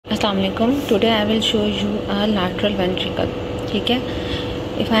अस्सलाम वालेकुम। Today I will show you a lateral ventricle. ठीक है,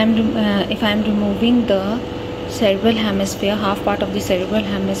 if I am removing the cerebral hemisphere, half part of the cerebral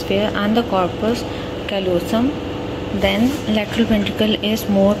hemisphere and the corpus callosum, then lateral ventricle is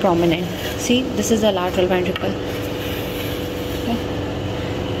more prominent. See, this is a lateral ventricle. Okay.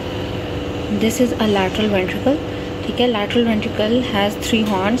 This is a lateral ventricle. ठीक है, lateral ventricle has 3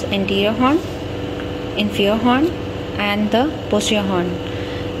 horns: anterior horn, inferior horn and the posterior horn,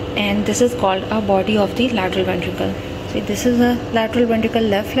 and this is called a body of the lateral ventricle. See, this is a lateral ventricle,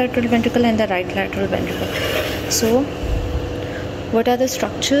 left lateral ventricle and the right lateral ventricle. So what are the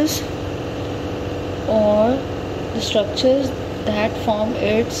structures or the structures that form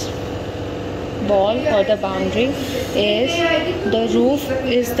its wall or the boundary? Is the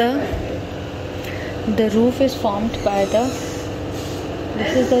roof is formed by the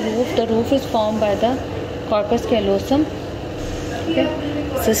this is the roof is formed by the corpus callosum. Okay,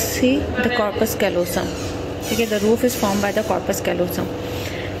 so see the corpus callosum. Okay, the roof is formed by the corpus callosum.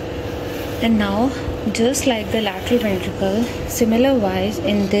 And now, just like the lateral ventricle, similar wise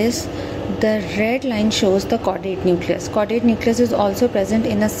in this, the red line shows the caudate nucleus. Caudate nucleus is also present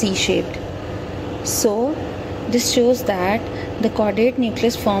in a C-shaped. So this shows that the caudate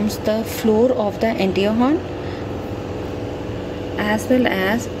nucleus forms the floor of the anterior horn, as well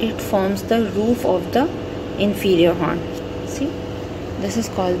as it forms the roof of the inferior horn. See, this is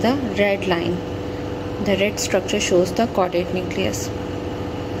called the red line. The red structure shows the caudate nucleus.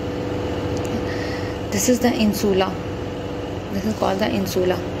 This is the insula. This is called the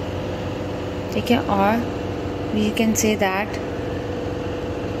insula. Okay, or we can say that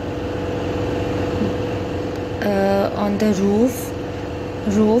on the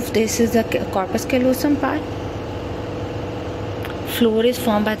roof this is the corpus callosum part. Floor is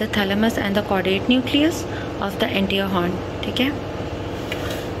formed by the thalamus and the caudate nucleus of the anterior horn. Okay,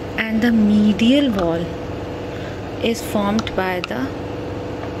 and the medial wall is formed by the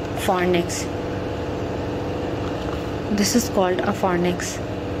fornix. This is called a fornix.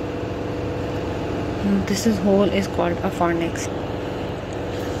 This whole is called a fornix.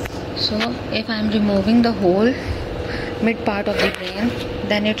 So if I am removing the whole mid part of the brain,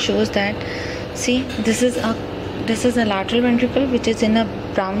 then it shows that, see, this is a lateral ventricle which is in a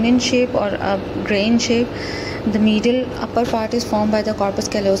brownian shape or a grain shape. The medial upper part is formed by the corpus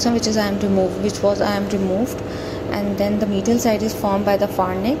callosum, which I am removed, and then the medial side is formed by the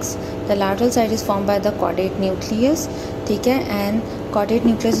fornix. The lateral side is formed by the caudate nucleus. Okay, and caudate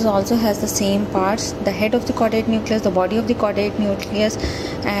nucleus also has the same parts: the head of the caudate nucleus, the body of the caudate nucleus,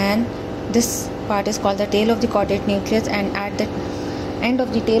 and this part is called the tail of the caudate nucleus. And at the end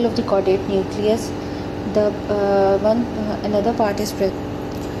of the tail of the caudate nucleus, the another part is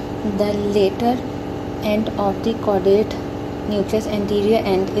present. The later end of the caudate nucleus, anterior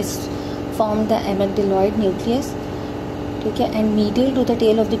end, is formed the amygdaloid nucleus. Okay, and medial to the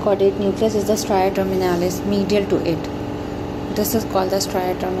tail of the caudate nucleus is the stria terminalis. Medial to it, this is called the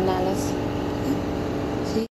stria terminalis.